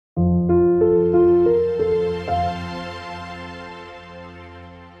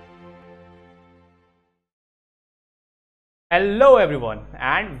Hello everyone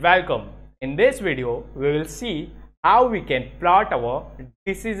and welcome. In this video, we will see how we can plot our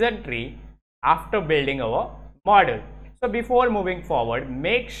decision tree after building our model. So before moving forward,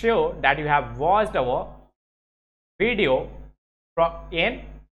 make sure that you have watched our video in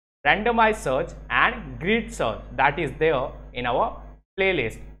randomized search and grid search that is there in our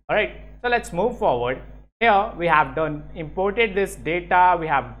playlist. Alright, so let's move forward. Here we have imported this data, we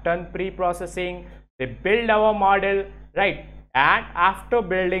have done pre-processing, we build our model, right? And after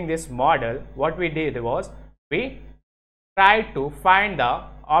building this model, what we did was we tried to find the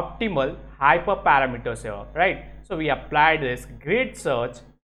optimal hyperparameters here, right? So we applied this grid search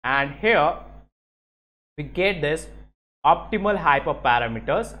and here we get this optimal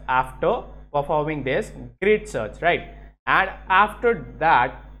hyperparameters after performing this grid search, right? And after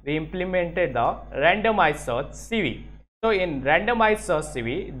that we implemented the randomized search CV. So in randomized search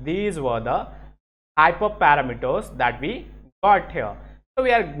CV, these were the hyperparameters that we got here. So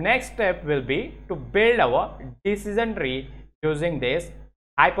our next step will be to build our decision tree using this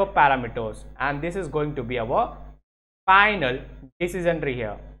hyperparameters, and this is going to be our final decision tree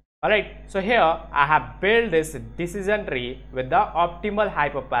here. Alright, so here I have built this decision tree with the optimal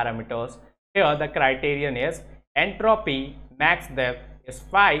hyperparameters. Here the criterion is entropy max depth is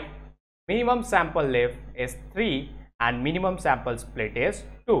 5, minimum sample lift is 3, and minimum sample split is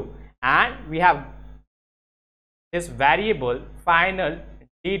 2. And we have this variable final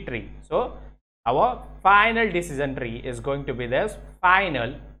D tree. So our final decision tree is going to be this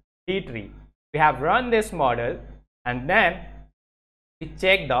final D tree. We have run this model and then we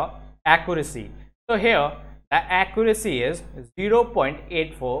check the accuracy. So here the accuracy is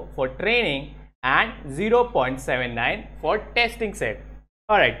 0.84 for training and 0.79 for testing set.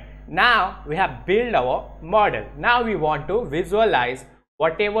 Alright, now we have built our model. Now we want to visualize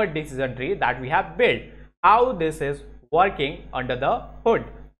whatever decision tree that we have built, how this is working under the hood,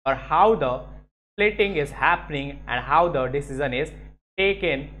 or how the splitting is happening and how the decision is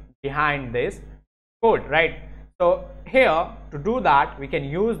taken behind this code, right? So here to do that we can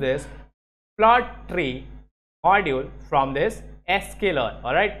use this plot tree module from this sklearn.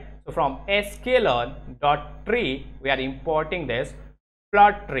 Alright, so from sklearn.tree we are importing this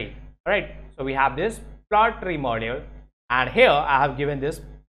plot tree. Alright, so we have this plot tree module, and here I have given this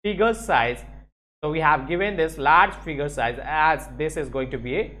figure size. So we have given this large figure size as this is going to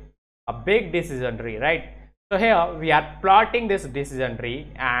be a big decision tree, right? So here we are plotting this decision tree,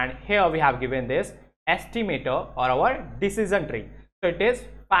 and here we have given this estimator or our decision tree. So it is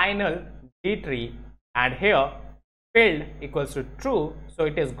final D tree, and here filled equals to true, so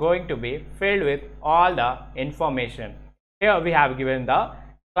it is going to be filled with all the information. Here we have given the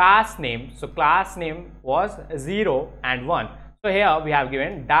class name. So class name was 0 and 1. So here we have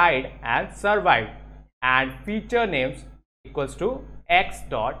given died and survived, and feature names equals to x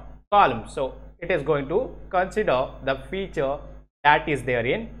dot column. So it is going to consider the feature that is there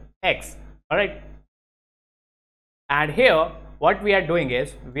in x. Alright, and here what we are doing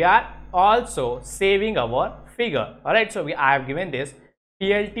is we are also saving our figure. Alright, so I have given this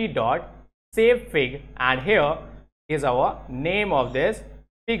plt dot save fig, and here is our name of this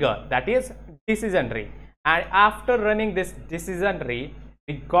figure, that is decision tree. And after running this decision tree,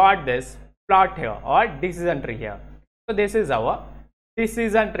 we got this plot here or decision tree here. So this is our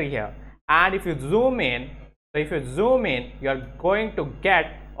decision tree here. And if you zoom in, you are going to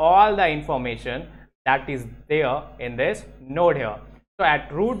get all the information that is there in this node here. So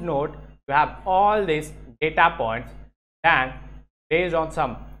at root node you have all these data points. Then based on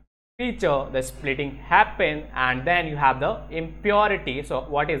some feature the splitting happen, and then you have the impurity. So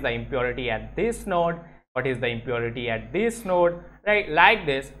what is the impurity at this node, what is the impurity at this node, right? Like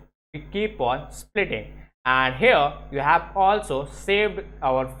this we keep on splitting. And here you have also saved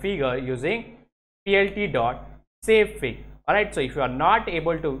our figure using plt dot save fig. Alright, so if you are not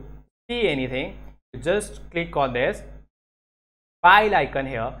able to see anything, you just click on this file icon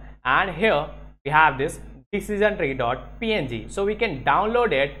here, and here we have this decision tree dot png. So we can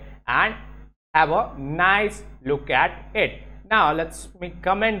download it and have a nice look at it. Now let's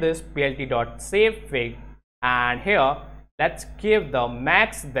comment this plt dot save fig, and here let's give the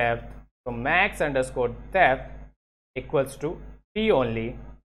max depth. So max underscore depth equals to 3 only,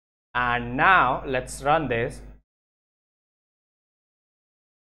 and now let's run this.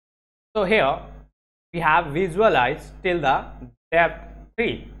 So here we have visualized till the depth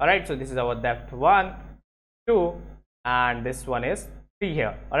 3. Alright, so this is our depth 1, 2, and this one is 3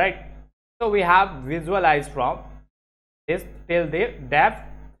 here. Alright, so we have visualized from this till the depth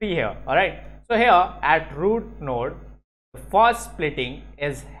 3 here. Alright, so here at root node the first splitting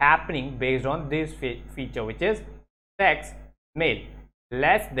is happening based on this feature, which is sex male,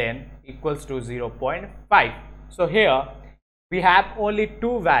 less than equals to 0.5. So here we have only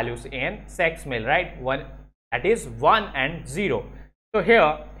two values in sex male, right? One, that is 1 and 0. So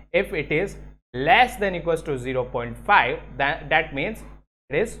here if it is less than equals to 0.5, that means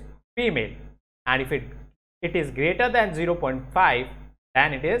it is female, and if it is greater than 0.5,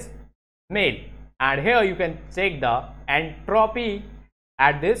 then it is male. And here you can check the entropy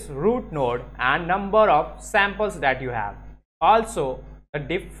at this root node and number of samples that you have, also the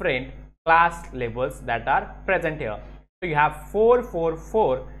different class labels that are present here. So you have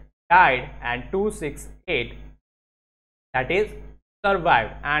 444 died and 268 that is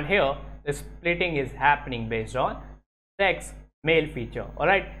survived, and here the splitting is happening based on sex male feature. All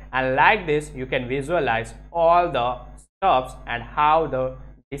right, and like this you can visualize all the stuffs and how the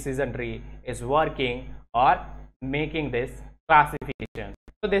decision tree is working or making this classification.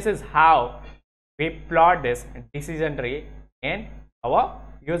 So this is how we plot this decision tree in our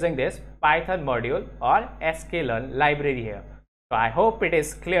using this Python module or sklearn library here. So I hope it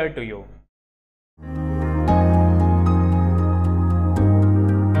is clear to you.